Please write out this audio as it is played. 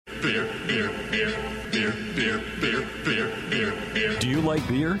Do you like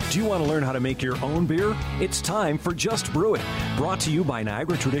beer? Do you want to learn how to make your own beer? It's time for Just Brew It, brought to you by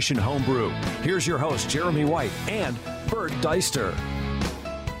Niagara Tradition Homebrew. Here's your host, Jeremy White and Bert Deister.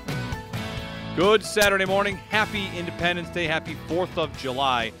 Good Saturday morning. Happy Independence Day. Happy 4th of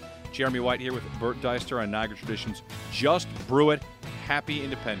July. Jeremy White here with Bert Deister on Niagara Traditions. Just Brew It. Happy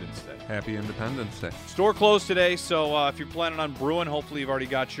Independence Day. Happy Independence Day. Store closed today, so if you're planning on brewing, hopefully you've already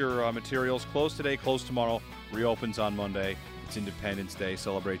got your materials. Closed today, closed tomorrow. Reopens on Monday. It's Independence Day.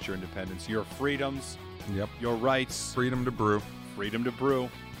 Celebrate your independence, your freedoms, your rights. Freedom to brew. Freedom to brew.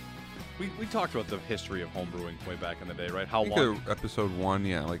 We talked about the history of home brewing way back in the day, right? How long? Episode 1,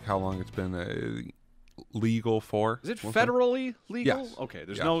 yeah, like how long it's been legal for. Is it federally legal? Yes. Okay,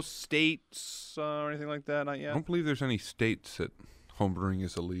 there's no states or anything like that, not yet? I don't believe there's any states that homebrewing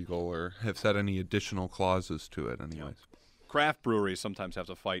is illegal or have set any additional clauses to it anyways. Craft breweries sometimes have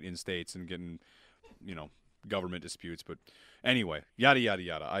to fight in states and get in, government disputes. But anyway, yada, yada,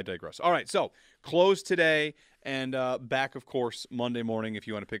 yada. I digress. All right, so closed today and back, of course, Monday morning if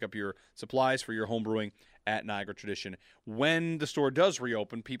you want to pick up your supplies for your home brewing at Niagara Tradition. When the store does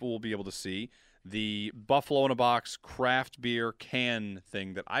reopen, people will be able to see the Buffalo in a Box craft beer can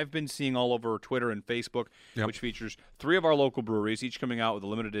thing that I've been seeing all over Twitter and Facebook, which features 3 of our local breweries, each coming out with a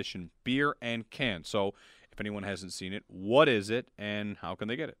limited edition beer and can. So if anyone hasn't seen it, what is it and how can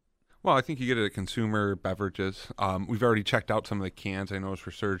they get it? Well, I think you get it at Consumer Beverages. We've already checked out some of the cans. I noticed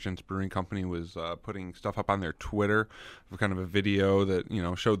Resurgence Brewing Company was putting stuff up on their Twitter, kind of a video that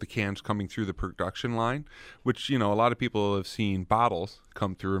showed the cans coming through the production line, which a lot of people have seen bottles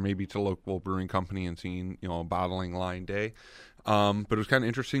come through, or maybe to local brewing company and seen a bottling line day. But it was kind of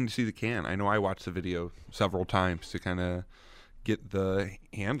interesting to see the can. I know I watched the video several times to kind of get the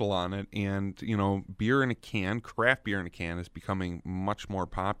handle on it, and beer in a can, craft beer in a can, is becoming much more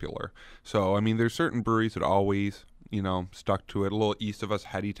popular. So I mean, there's certain breweries that always stuck to it. A little east of us,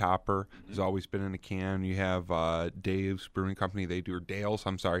 Heady Topper has always been in a can. You have Dave's Brewing Company, Dale's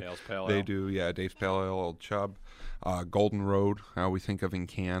Pale Ale. Do Dave's Pale Ale, Old Chub. Golden Road, I always think of in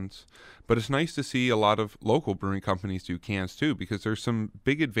cans. But it's nice to see a lot of local brewing companies do cans too, because there's some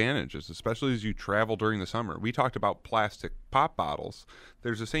big advantages, especially as you travel during the summer. We talked about plastic pop bottles.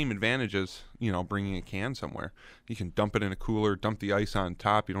 There's the same advantages, bringing a can somewhere. You can dump it in a cooler, dump the ice on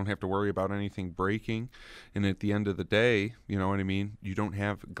top. You don't have to worry about anything breaking. And at the end of the day, you know what I mean? You don't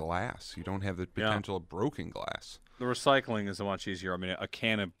have glass. You don't have the potential of broken glass. The recycling is much easier. I mean, a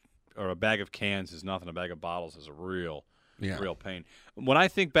can of or a bag of cans is nothing. A bag of bottles is a real pain. When I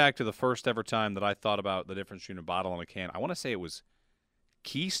think back to the first ever time that I thought about the difference between a bottle and a can, I want to say it was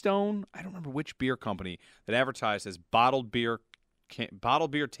Keystone. I don't remember which beer company that advertised as bottled beer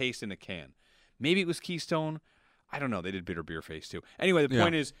taste in a can. Maybe it was Keystone. I don't know. They did Bitter Beer Face too. Anyway, the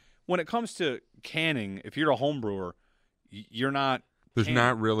point is, when it comes to canning, if you're a home brewer, you're not. There's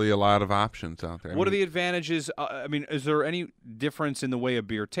not really a lot of options out there. What are the advantages? Is there any difference in the way a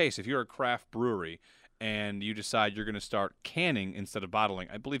beer tastes? If you're a craft brewery and you decide you're going to start canning instead of bottling,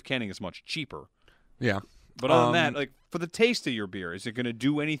 I believe canning is much cheaper. Yeah. But other than that, for the taste of your beer, is it going to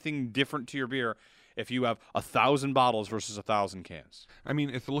do anything different to your beer if you have 1,000 bottles versus 1,000 cans? I mean,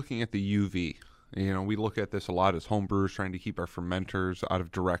 if looking at the UV, we look at this a lot as home brewers trying to keep our fermenters out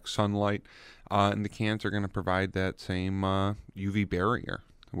of direct sunlight. And the cans are going to provide that same UV barrier,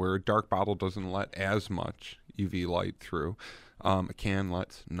 where a dark bottle doesn't let as much UV light through. A can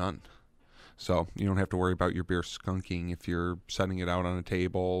lets none. So you don't have to worry about your beer skunking if you're setting it out on a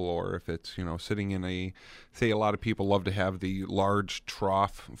table, or if it's, sitting in a lot of people love to have the large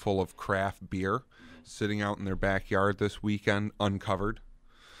trough full of craft beer sitting out in their backyard this weekend uncovered.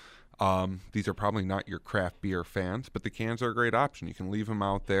 These are probably not your craft beer fans, but the cans are a great option. You can leave them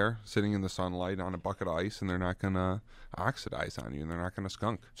out there sitting in the sunlight on a bucket of ice, and they're not going to oxidize on you, and they're not going to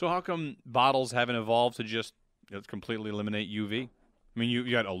skunk. So how come bottles haven't evolved to just completely eliminate UV? I mean,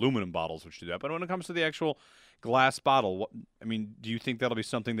 you got aluminum bottles which do that, but when it comes to the actual glass bottle, do you think that'll be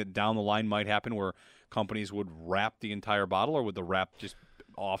something that down the line might happen where companies would wrap the entire bottle, or would the wrap just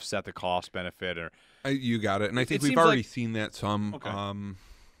offset the cost benefit? Or you got it, and I think we've already seen that some. Okay.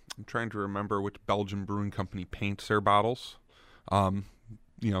 I'm trying to remember which Belgian brewing company paints their bottles.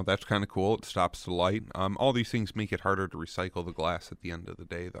 That's kind of cool. It stops the light. All these things make it harder to recycle the glass at the end of the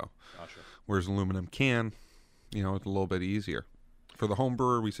day, though. Gotcha. Whereas aluminum can, it's a little bit easier. For the home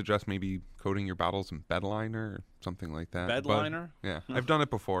brewer, we suggest maybe coating your bottles in bed liner or something like that. Bed liner? Yeah, I've done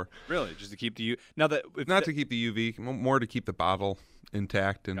it before. Really? Just to keep the to keep the UV, more to keep the bottle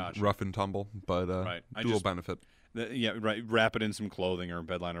intact and rough and tumble, but dual benefit. Yeah, right. Wrap it in some clothing or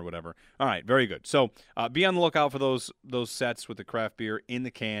bedline or whatever. All right, very good. So be on the lookout for those sets with the craft beer in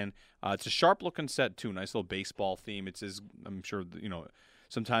the can. It's a sharp looking set too. Nice little baseball theme. It's as I'm sure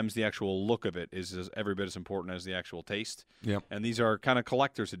sometimes the actual look of it is every bit as important as the actual taste. Yep. And these are kind of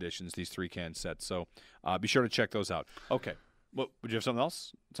collector's editions. These 3-can sets. So be sure to check those out. Okay. What, would you have something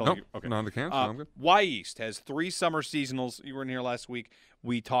else? Nope, not on the cans. I'm good. Y Yeast has 3 summer seasonals. You were in here last week.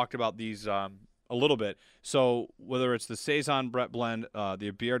 We talked about these a little bit. So whether it's the Saison Brett Blend,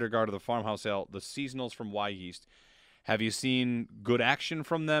 the Bière de Garde, or the Farmhouse Ale, the seasonals from Y Yeast, have you seen good action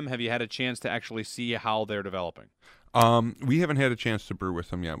from them? Have you had a chance to actually see how they're developing? We haven't had a chance to brew with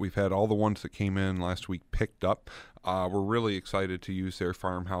them yet. We've had all the ones that came in last week picked up. We're really excited to use their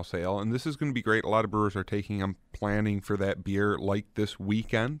Farmhouse Ale, and this is going to be great. A lot of brewers are taking them, planning for that beer like this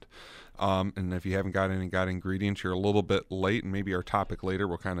weekend. And if you haven't got ingredients, you're a little bit late, and maybe our topic later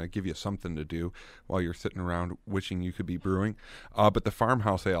will kind of give you something to do while you're sitting around wishing you could be brewing. But the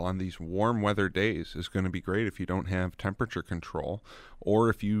Farmhouse Ale on these warm weather days is going to be great if you don't have temperature control, or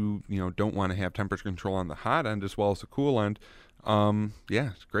if you don't want to have temperature control on the hot end as well as the cool end.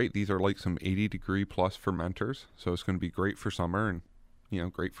 Yeah, it's great. These are like some 80-degree plus fermenters, so it's going to be great for summer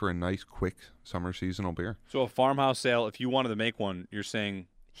and great for a nice, quick summer seasonal beer. So a Farmhouse Ale, if you wanted to make one, you're saying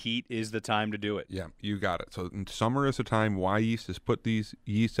heat is the time to do it. Yeah, you got it. So in summer is the time. Y Yeast has put these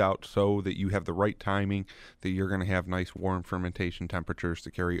yeasts out so that you have the right timing, that you're going to have nice warm fermentation temperatures to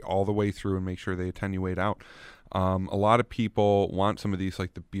carry all the way through and make sure they attenuate out. A lot of people want some of these,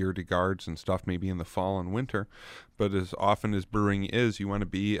 like the Bière de Gardes and stuff, maybe in the fall and winter. But as often as brewing is, you want to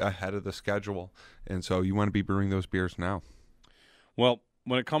be ahead of the schedule. And so you want to be brewing those beers now. Well,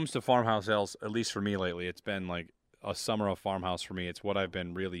 when it comes to Farmhouse Ales, at least for me lately, it's been like a summer of Farmhouse for me. It's what I've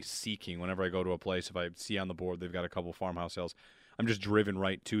been really seeking. Whenever I go to a place, if I see on the board they've got a couple Farmhouse Ales, I'm just driven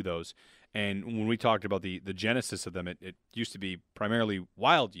right to those. And when we talked about the genesis of them, it used to be primarily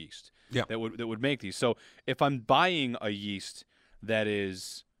wild yeast that would make these. So if I'm buying a yeast that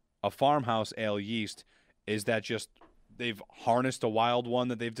is a Farmhouse Ale yeast, is that just they've harnessed a wild one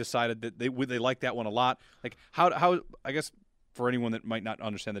that they've decided that they like that one a lot? Like how I guess for anyone that might not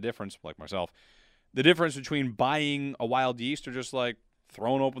understand the difference, like myself, the difference between buying a wild yeast or just like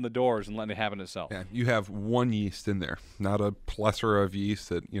throwing open the doors and letting it happen itself. Yeah, you have one yeast in there, not a plethora of yeast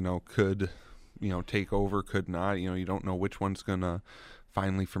that could take over, could not. You don't know which one's gonna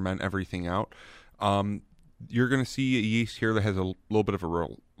finally ferment everything out. You're gonna see a yeast here that has a little bit of a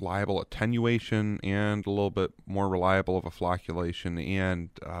reliable attenuation and a little bit more reliable of a flocculation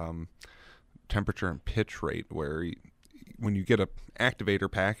and temperature and pitch rate, where when you get a activator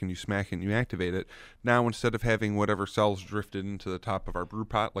pack and you smack it and you activate it, now instead of having whatever cells drifted into the top of our brew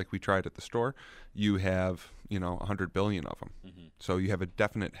pot like we tried at the store, you have 100 billion of them. Mm-hmm. So you have a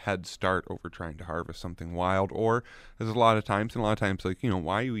definite head start over trying to harvest something wild. Or there's a lot of times like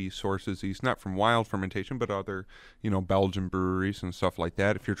YUE sources these not from wild fermentation but other Belgian breweries and stuff like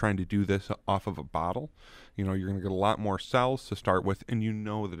that. If you're trying to do this off of a bottle, you're going to get a lot more cells to start with, and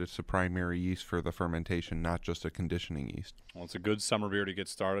that it's the primary yeast for the fermentation, not just a conditioning yeast. Well, it's a good summer beer to get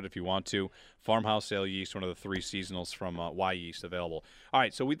started if you want to. Farmhouse Ale yeast, one of the 3 seasonals from Y Yeast available. All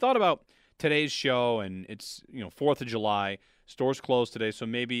right, so we thought about today's show, and it's 4th of July. Stores closed today, so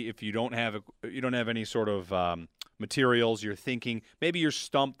maybe if you don't have any sort of materials, you're thinking maybe you're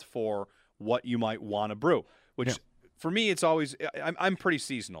stumped for what you might want to brew. Which for me, it's always I'm pretty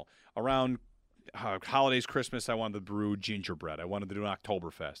seasonal. Around holidays, Christmas, I wanted to brew gingerbread. I wanted to do an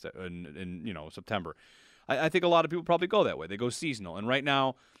Oktoberfest in September. I think a lot of people probably go that way. They go seasonal. And right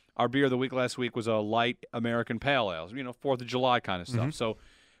now, our beer of the week last week was a light American Pale Ale, 4th of July kind of stuff. Mm-hmm. So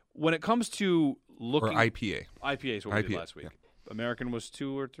when it comes to looking... Or IPA. IPA is what we did last week. Yeah. American was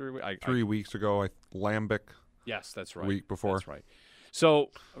 2 or 3 weeks. 3 weeks ago. Lambic. Yes, that's right. Week before. That's right. So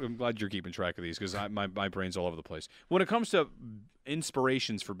I'm glad you're keeping track of these because my brain's all over the place. When it comes to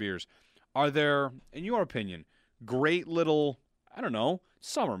inspirations for beers, are there, in your opinion, great little,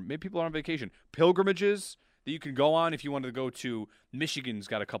 summer, maybe people are on vacation, pilgrimages that you can go on if you wanted to go to Michigan's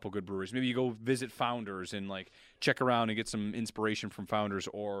got a couple good breweries. Maybe you go visit Founders and check around and get some inspiration from Founders,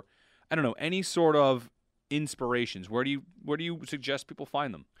 or any sort of inspirations. Where do you suggest people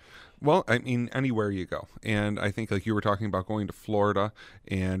find them? Well, anywhere you go. And I think you were talking about going to Florida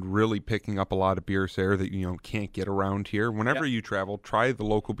and really picking up a lot of beers there that can't get around here. Whenever you travel, try the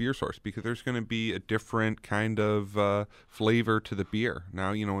local beer source because there's going to be a different kind of flavor to the beer.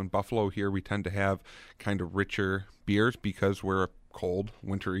 Now, in Buffalo here, we tend to have kind of richer beers because we're a cold,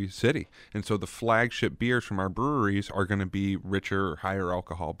 wintry city. And so the flagship beers from our breweries are going to be richer or higher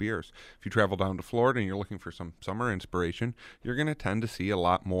alcohol beers. If you travel down to Florida and you're looking for some summer inspiration, you're going to tend to see a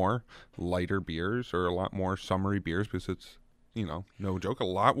lot more lighter beers or a lot more summery beers because it's, no joke, a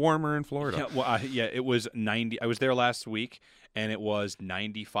lot warmer in Florida. Yeah, well, it was 90. I was there last week, and it was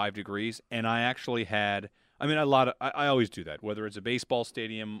 95 degrees, and I actually had – I always do that, whether it's a baseball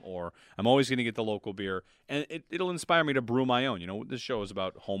stadium or I'm always going to get the local beer, and it'll inspire me to brew my own. This show is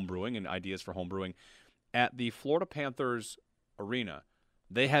about home brewing and ideas for home brewing. At the Florida Panthers arena,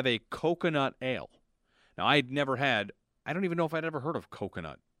 they have a coconut ale. Now, I don't even know if I'd ever heard of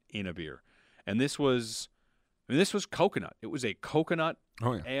coconut in a beer, and this was coconut. It was a coconut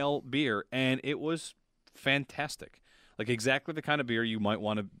ale beer, and it was fantastic. Like exactly the kind of beer you might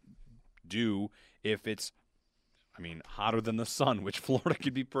want to do if it's, hotter than the sun, which Florida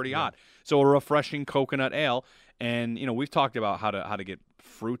could be pretty hot. So a refreshing coconut ale, and we've talked about how to get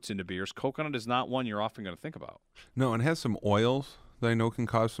fruits into beers. Coconut is not one you're often going to think about. No, and it has some oils that I know can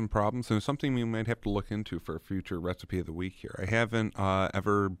cause some problems, and it's something we might have to look into for a future recipe of the week here. I haven't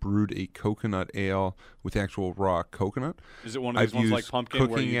ever brewed a coconut ale with actual raw coconut. Is it one of these ones like pumpkin?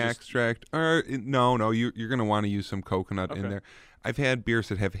 Cooking where you extract. No, you're going to want to use some coconut in there. I've had beers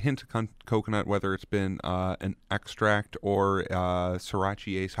that have a hint of coconut, whether it's been an extract or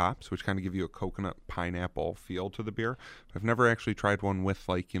Sriracha Ace hops, which kind of give you a coconut pineapple feel to the beer. I've never actually tried one with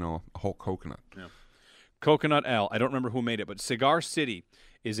a whole coconut. Yeah. Coconut ale. I don't remember who made it, but Cigar City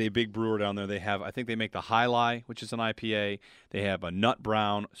is a big brewer down there. I think they make the High Lie, which is an IPA. They have a Nut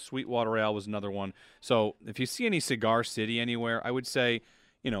Brown. Sweetwater Ale was another one. So if you see any Cigar City anywhere, I would say,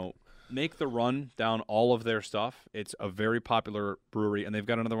 make the run down all of their stuff. It's a very popular brewery, and they've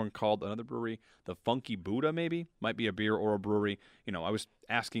got another brewery, the Funky Buddha maybe, might be a beer or a brewery. I was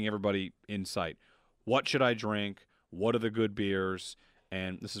asking everybody in sight, what should I drink? What are the good beers?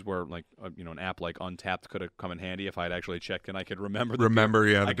 And this is where, an app like Untapped could have come in handy if I had actually checked and I could remember the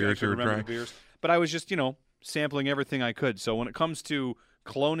beers you were trying. The beers. But I was just, sampling everything I could. So when it comes to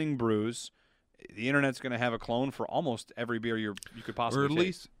cloning brews, the internet's going to have a clone for almost every beer you could possibly taste. Or at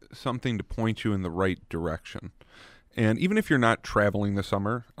least something to point you in the right direction. And even if you're not traveling this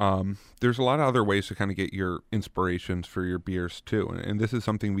summer, there's a lot of other ways to kind of get your inspirations for your beers too. And this is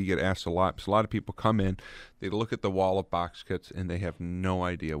something we get asked a lot. Because a lot of people come in, they look at the wall of box kits, and they have no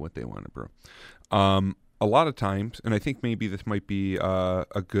idea what they want to brew. A lot of times, and I think maybe this might be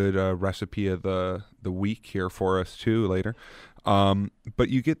a good recipe of the week here for us too later, but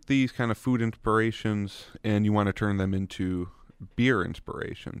you get these kind of food inspirations, and you want to turn them into beer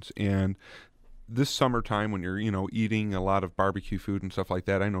inspirations. And this summertime, when you're, eating a lot of barbecue food and stuff like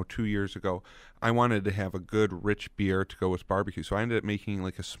that, I know 2 years ago, I wanted to have a good, rich beer to go with barbecue. So I ended up making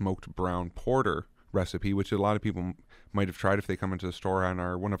like a smoked brown porter recipe, which a lot of people might have tried if they come into the store on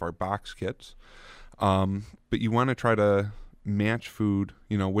one of our box kits. But you want to try to match food,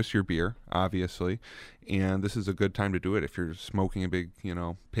 with your beer, obviously. And this is a good time to do it. If you're smoking a big,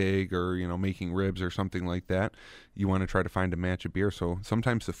 pig or, making ribs or something like that, you want to try to find a match of beer. So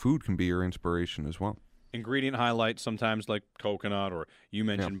sometimes the food can be your inspiration as well. Ingredient highlights, sometimes like coconut, or you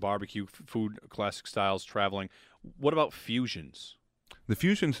mentioned barbecue food, classic styles, traveling. What about fusions? The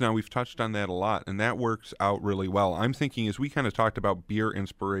fusions, now we've touched on that a lot, and that works out really well. I'm thinking, as we kind of talked about beer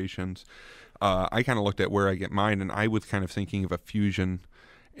inspirations, I kind of looked at where I get mine, and I was kind of thinking of a fusion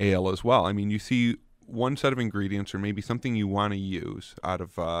ale as well. I mean, you see one set of ingredients or maybe something you want to use out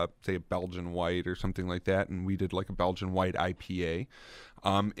of, say, a Belgian white or something like that, and we did like a Belgian white IPA,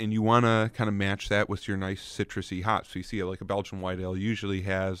 and you want to kind of match that with your nice citrusy hops. So you see like a Belgian white ale usually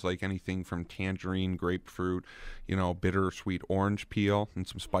has like anything from tangerine, grapefruit, bitter, sweet orange peel and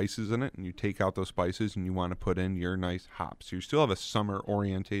some spices in it, and you take out those spices and you want to put in your nice hops. So you still have a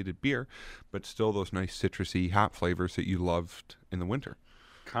summer-orientated beer, but still those nice citrusy hop flavors that you loved in the winter.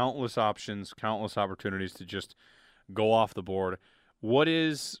 Countless options, countless opportunities to just go off the board.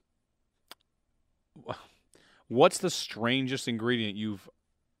 What's the strangest ingredient you've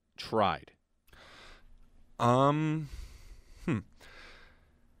tried?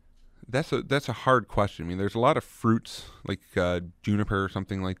 That's a hard question. I mean, there's a lot of fruits like juniper or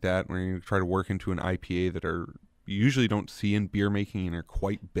something like that where you try to work into an IPA that you usually don't see in beer making and are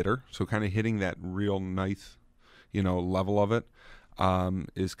quite bitter. So kind of hitting that real nice, level of it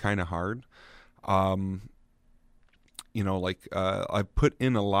is kind of hard. I put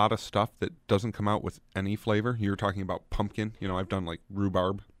in a lot of stuff that doesn't come out with any flavor. You were talking about pumpkin. I've done like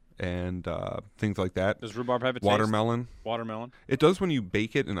rhubarb and things like that. Does rhubarb have a watermelon? Taste? Watermelon. It does when you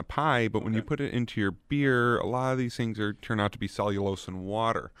bake it in a pie, but when you put it into your beer, a lot of these things turn out to be cellulose and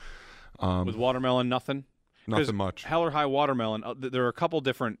water. With watermelon, nothing? Nothing much. Hell or High Watermelon, there are a couple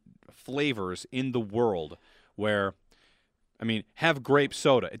different flavors in the world where, I mean, have grape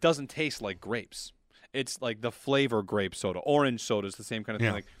soda. It doesn't taste like grapes. It's like the flavor grape soda. Orange soda is the same kind of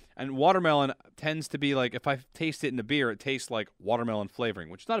thing. And watermelon tends to be like, if I taste it in a beer, it tastes like watermelon flavoring,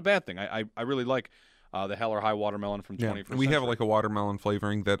 which is not a bad thing. I really like the Hell or High Watermelon from 21st We have Century. like a watermelon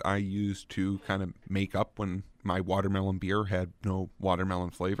flavoring that I used to kind of make up when my watermelon beer had no watermelon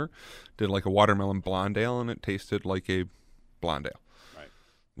flavor. Did like a watermelon blonde ale, and it tasted like a blonde ale. Right.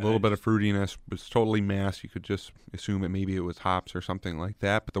 A little bit of fruitiness, was totally mass. You could just assume maybe it was hops or something like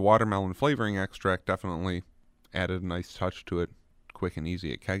that. But the watermelon flavoring extract definitely added a nice touch to it, quick and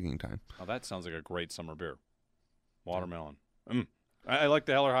easy at kegging time. Oh, that sounds like a great summer beer. Watermelon. I like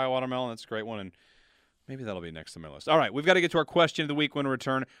the Hell or High Watermelon. That's a great one, and maybe that'll be next on my list. All right, we've got to get to our question of the week when we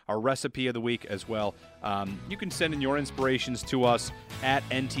return, our recipe of the week as well. You can send in your inspirations to us at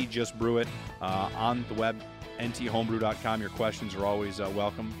NT Just Brew It on the web, nthomebrew.com. Your questions are always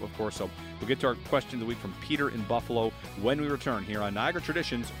welcome, of course. So we'll get to our question of the week from Peter in Buffalo when we return here on Niagara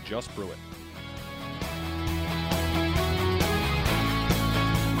Traditions Just Brew It.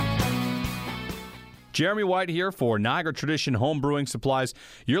 Jeremy White here for Niagara Tradition Home Brewing Supplies.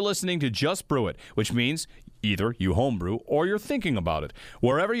 You're listening to Just Brew It, which means either you homebrew or you're thinking about it.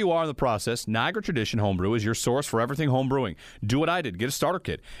 Wherever you are in the process, Niagara Tradition Homebrew is your source for everything home brewing. Do what I did. Get a starter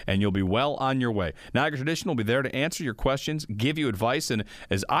kit, and you'll be well on your way. Niagara Tradition will be there to answer your questions, give you advice, and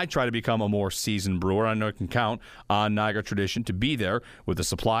as I try to become a more seasoned brewer, I know I can count on Niagara Tradition to be there with the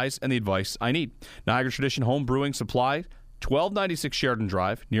supplies and the advice I need. Niagara Tradition Home Brewing Supply, 1296 Sheridan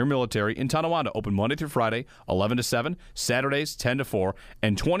Drive, near Military, in Tonawanda. Open Monday through Friday, 11 to 7, Saturdays, 10 to 4,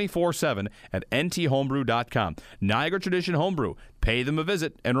 and 24/7 at nthomebrew.com. Niagara Tradition Homebrew. Pay them a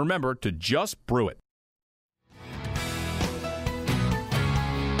visit, and remember to just brew it.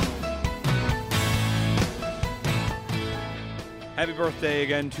 Happy birthday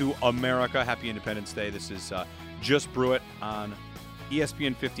again to America. Happy Independence Day. This is Just Brew It on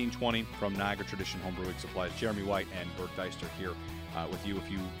ESPN 1520 from Niagara Tradition Homebrewing Supplies. Jeremy White and Bert Deister here with you. If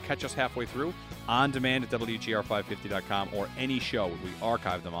you catch us halfway through, on demand at WGR550.com or any show, we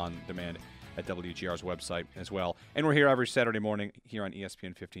archive them on demand at WGR's website as well. And we're here every Saturday morning here on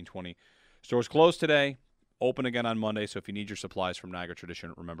ESPN 1520. Stores closed today, open again on Monday, so if you need your supplies from Niagara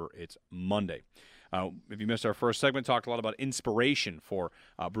Tradition, remember it's Monday. If you missed our first segment, talked a lot about inspiration for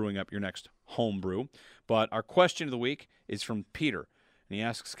brewing up your next home brew. But our question of the week is from Peter. And he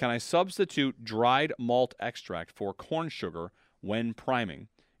asks, can I substitute dried malt extract for corn sugar when priming?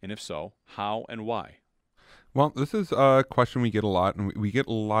 And if so, how and why? Well, this is a question we get a lot, and we get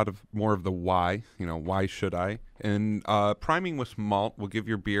a lot of more of the why, why should I? And priming with malt will give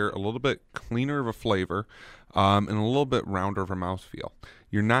your beer a little bit cleaner of a flavor and a little bit rounder of a mouthfeel.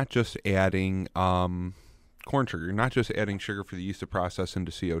 You're not just adding corn sugar. You're not just adding sugar for the yeast to process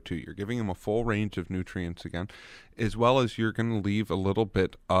into CO2. You're giving them a full range of nutrients again, as well as you're going to leave a little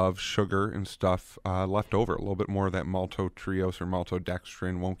bit of sugar and stuff left over. A little bit more of that maltodextrin or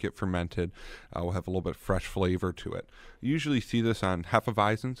maltodextrin won't get fermented. We'll have a little bit fresh flavor to it. You usually see this on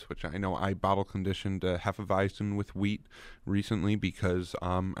Hefeweizens, which I know I bottle conditioned Hefeweizen with wheat recently because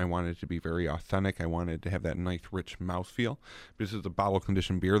I wanted it to be very authentic. I wanted to have that nice, rich mouthfeel. This is a bottle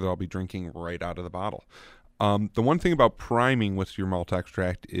conditioned beer that I'll be drinking right out of the bottle. The one thing about priming with your malt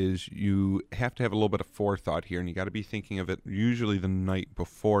extract is you have to have a little bit of forethought here, and you got to be thinking of it usually the night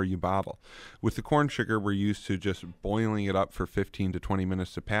before you bottle. With the corn sugar, we're used to just boiling it up for 15 to 20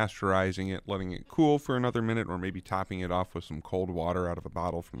 minutes to pasteurizing it, letting it cool for another minute, or maybe topping it off with some cold water out of a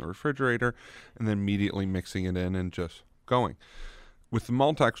bottle from the refrigerator, and then immediately mixing it in and just going. With the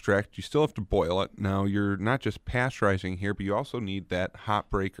malt extract, you still have to boil it. Now, you're not just pasteurizing here, but you also need that hot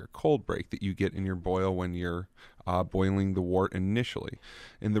break or cold break that you get in your boil when you're boiling the wort initially.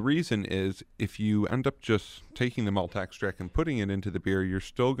 And the reason is if you end up just taking the malt extract and putting it into the beer, you're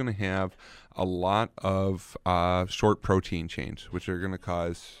still going to have a lot of short protein chains, which are going to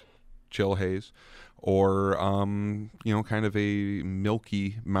cause chill haze or, kind of a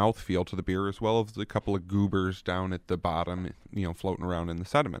milky mouthfeel to the beer, as well as a couple of goobers down at the bottom, floating around in the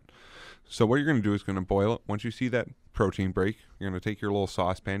sediment. So what you're going to do is going to boil it. Once you see that protein break, you're going to take your little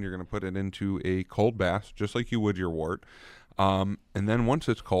saucepan, you're going to put it into a cold bath, just like you would your wort. And then once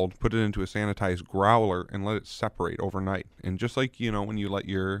it's cold, put it into a sanitized growler and let it separate overnight. And just like, when you let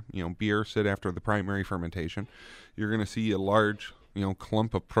your, beer sit after the primary fermentation, you're going to see a large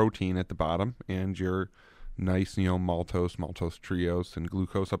clump of protein at the bottom and your nice, maltose triose and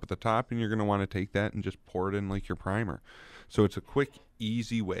glucose up at the top, and you're going to want to take that and just pour it in like your primer. So it's a quick,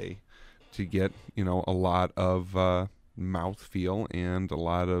 easy way to get, a lot of mouth feel and a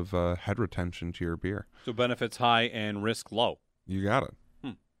lot of head retention to your beer. So benefits high and risk low. You got it.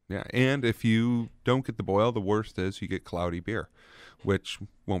 Yeah, and if you don't get the boil, the worst is you get cloudy beer, which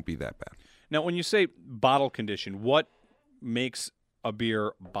won't be that bad. Now, when you say bottle condition, what makes a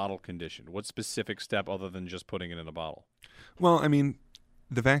beer bottle conditioned? What specific step other than just putting it in a bottle? Well, I mean,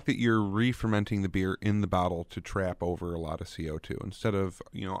 the fact that you're re-fermenting the beer in the bottle to trap over a lot of CO2 instead of,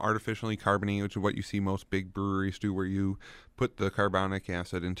 artificially carbonating, which is what you see most big breweries do, where you put the carbonic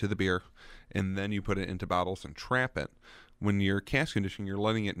acid into the beer and then you put it into bottles and trap it. When you're cask conditioning, you're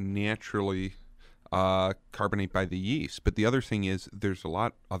letting it naturally carbonate by the yeast. But the other thing is there's a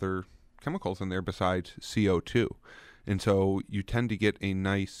lot other chemicals in there besides CO2. And so you tend to get a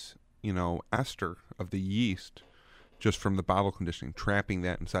nice, ester of the yeast just from the bottle conditioning, trapping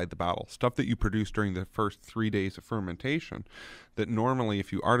that inside the bottle. Stuff that you produce during the first 3 days of fermentation that normally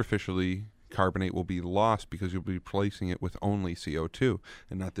if you artificially carbonate will be lost because you'll be replacing it with only CO2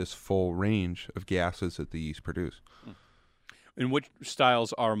 and not this full range of gases that the yeast produce. And which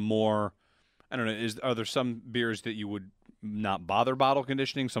styles are more, I don't know, are there some beers that you would not bother bottle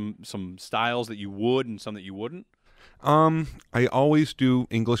conditioning, some styles that you would and some that you wouldn't? I always do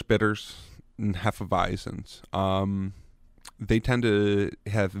English bitters and Hefeweizens. They tend to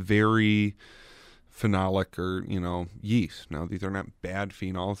have very phenolic or, yeast. Now, these are not bad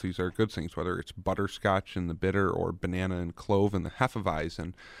phenols. These are good things, whether it's butterscotch in the bitter or banana and clove in the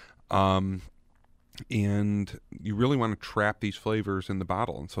Hefeweizen. And you really want to trap these flavors in the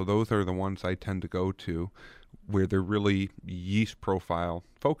bottle. And so those are the ones I tend to go to where they're really yeast profile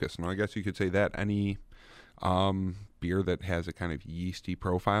focused. And I guess you could say that any beer that has a kind of yeasty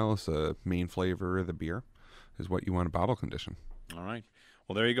profile as the main flavor of the beer is what you want to bottle condition. All right.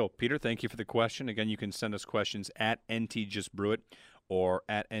 Well, there you go. Peter, thank you for the question. Again, you can send us questions at NT Just Brew It or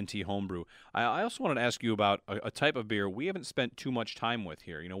at NT Homebrew. I also wanted to ask you about a type of beer we haven't spent too much time with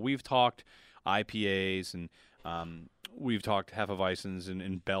here. We've talked IPAs and we've talked Hefeweizens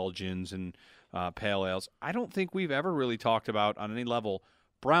and Belgians and pale ales. I don't think we've ever really talked about on any level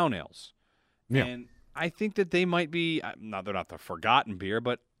brown ales. Yeah. And I think that they might be, they're not the forgotten beer,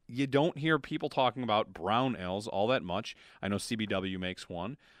 but you don't hear people talking about brown ales all that much. I know CBW makes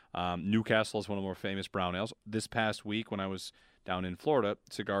one. Newcastle is one of the more famous brown ales. This past week when I was down in Florida,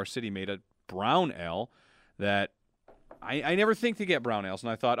 Cigar City made a brown ale that I never think to get brown ales,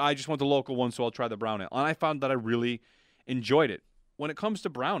 and I thought, I just want the local one, so I'll try the brown ale. And I found that I really enjoyed it. When it comes to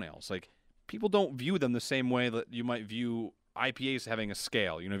brown ales, people don't view them the same way that you might view IPAs having a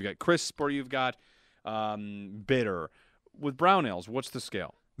scale. You've got crisp or you've got bitter. With brown ales, what's the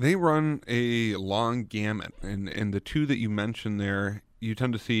scale? They run a long gamut, and the two that you mentioned there, you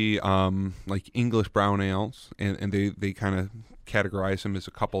tend to see English brown ales, and they kind of categorize them as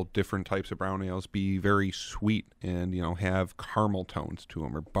a couple different types of brown ales, be very sweet and have caramel tones to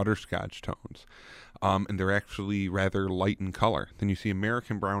them or butterscotch tones, and they're actually rather light in color. Then you see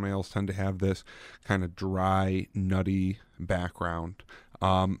American brown ales tend to have this kind of dry, nutty background.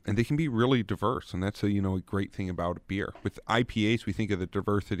 And they can be really diverse, and that's a great thing about a beer. With IPAs, we think of the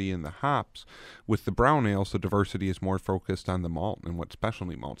diversity in the hops. With the brown ales, the diversity is more focused on the malt and what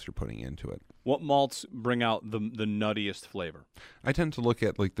specialty malts you're putting into it. What malts bring out the nuttiest flavor? I tend to look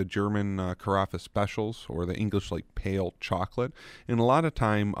at the German Carafa specials or the English pale chocolate, and a lot of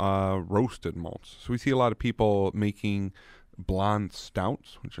time roasted malts. So we see a lot of people making blonde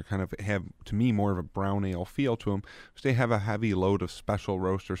stouts, which are kind of have, to me, more of a brown ale feel to them, because they have a heavy load of special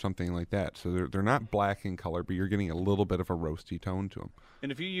roast or something like that. So they're not black in color, but you're getting a little bit of a roasty tone to them.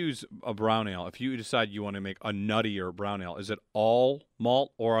 And if you use a brown ale, if you decide you want to make a nuttier brown ale, is it all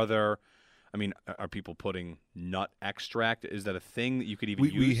malt, or are people putting nut extract? Is that a thing that you could even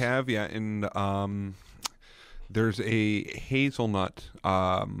use? We have, yeah, and there's a hazelnut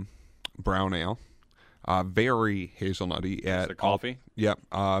brown ale. Very hazelnutty at coffee. At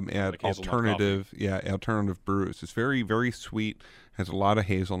alternative brews. It's very, very sweet. Has a lot of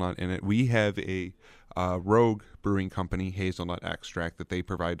hazelnut in it. We have a Rogue Brewing Company hazelnut extract that they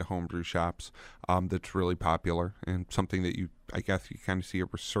provide to homebrew shops. That's really popular and something that I guess you kind of see a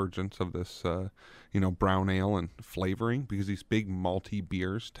resurgence of this, brown ale and flavoring, because these big malty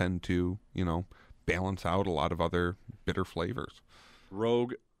beers tend to, balance out a lot of other bitter flavors.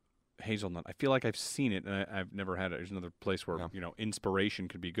 Rogue hazelnut. I feel like I've seen it, and I've never had it. There's another place where inspiration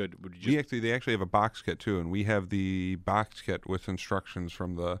could be good. Would you they actually have a box kit too, and we have the box kit with instructions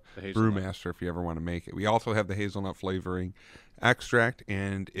from the brewmaster if you ever want to make it. We also have the hazelnut flavoring extract,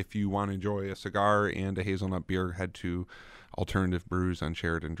 and if you want to enjoy a cigar and a hazelnut beer, head to Alternative Brews on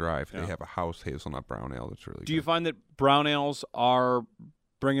Sheridan Drive. They have a house hazelnut brown ale that's really good. Do you find that brown ales are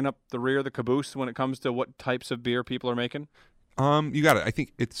bringing up the rear, the caboose, when it comes to what types of beer people are making? You got it. I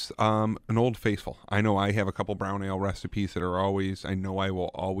think it's an Old Faithful. I know I have a couple brown ale recipes that I know I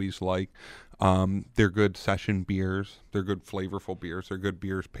will always like. They're good session beers. They're good flavorful beers. They're good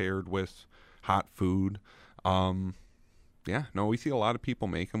beers paired with hot food. We see a lot of people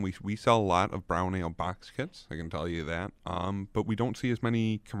make them. We sell a lot of brown ale box kits, I can tell you that. But we don't see as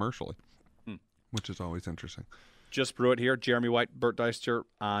many commercially, which is always interesting. Just Brew It here. Jeremy White, Bert Deister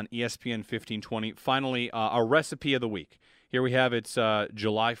on ESPN 1520. Finally, our recipe of the week. Here we have it's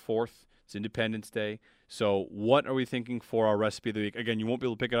July 4th. It's Independence Day. So what are we thinking for our recipe of the week? Again, you won't be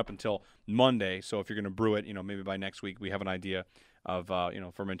able to pick it up until Monday. So if you're going to brew it, maybe by next week we have an idea of,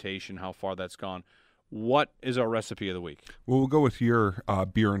 fermentation, how far that's gone. What is our recipe of the week? Well, we'll go with your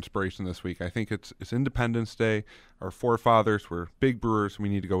beer inspiration this week. I think it's Independence Day. Our forefathers were big brewers. We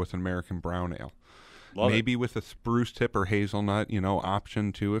need to go with an American brown ale. Maybe with a spruce tip or hazelnut,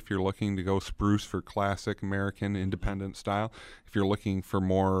 option too, if you're looking to go spruce for classic American independent style. If you're looking for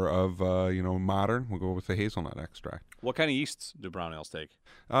more of, modern, we'll go with the hazelnut extract. What kind of yeasts do brown ales take?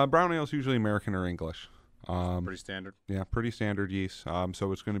 Brown ales usually American or English. Pretty standard. Yeah, pretty standard yeast.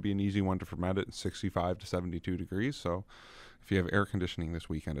 So it's going to be an easy one to ferment at 65 to 72 degrees. So if you have air conditioning this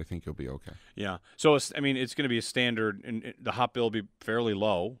weekend, I think you'll be okay. Yeah. So, it's going to be a standard, and the hop bill will be fairly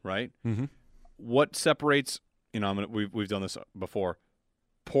low, right? Mm-hmm. What separates, we've done this before,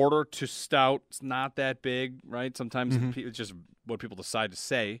 porter to stout? It's not that big, right? Sometimes it's just what people decide to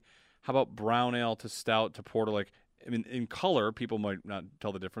say. How about brown ale to stout to porter? In color, people might not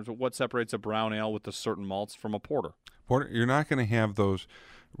tell the difference, but what separates a brown ale with the certain malts from a porter? Porter, you're not going to have those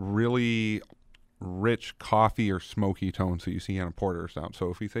really rich coffee or smoky tones that you see on a porter or stout.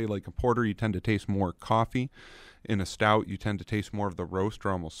 So if we say like a porter, you tend to taste more coffee. In a stout, you tend to taste more of the roast or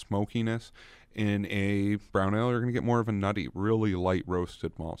almost smokiness. In a brown ale, you're going to get more of a nutty, really light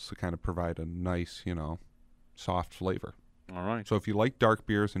roasted malts to kind of provide a nice, soft flavor. All right. So if you like dark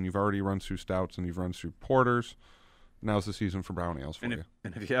beers and you've already run through stouts and you've run through porters, now's the season for brown ales for you.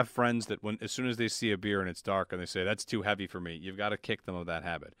 And if you have friends that as soon as they see a beer and it's dark and they say, that's too heavy for me, you've got to kick them of that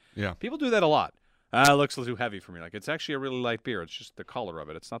habit. Yeah. People do that a lot. It looks too heavy for me. It's actually a really light beer. It's just the color of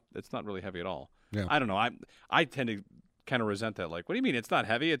it. It's not really heavy at all. Yeah. I don't know. I tend to kind of resent that. What do you mean it's not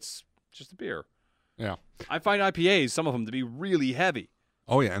heavy? It's just a beer. Yeah. I find IPAs, some of them, to be really heavy.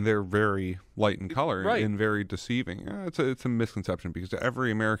 Oh, yeah, and they're very light in color right. and very deceiving. It's a misconception because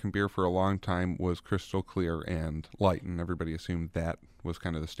every American beer for a long time was crystal clear and light, and everybody assumed that was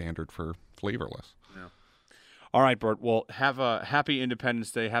kind of the standard for flavorless. Yeah. All right, Bert. Well, have a happy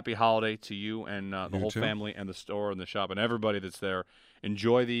Independence Day, happy holiday to you and the whole family and the store and the shop and everybody that's there.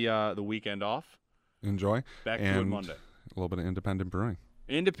 Enjoy the weekend off. Enjoy. Back to it Monday. A little bit of independent brewing.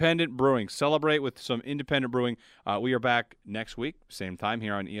 Independent brewing. Celebrate with some independent brewing. We are back next week, same time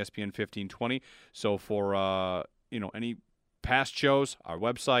here on ESPN 1520. So for any past shows, our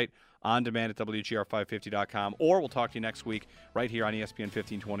website, on demand at WGR550.com, or we'll talk to you next week right here on ESPN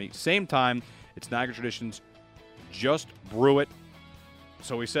 1520. Same time. It's Niagara Traditions. Just brew it.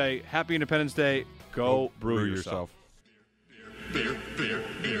 So we say, Happy Independence Day. Go brew yourself. Beer, beer,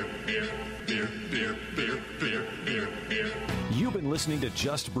 beer, beer, beer, beer, beer, beer, beer, beer. You've been listening to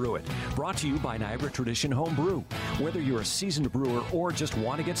Just Brew It, brought to you by Niagara Tradition Home Brew. Whether you're a seasoned brewer or just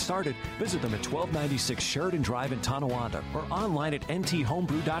want to get started, visit them at 1296 Sheridan Drive in Tonawanda or online at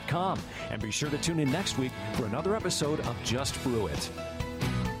nthomebrew.com. And be sure to tune in next week for another episode of Just Brew It.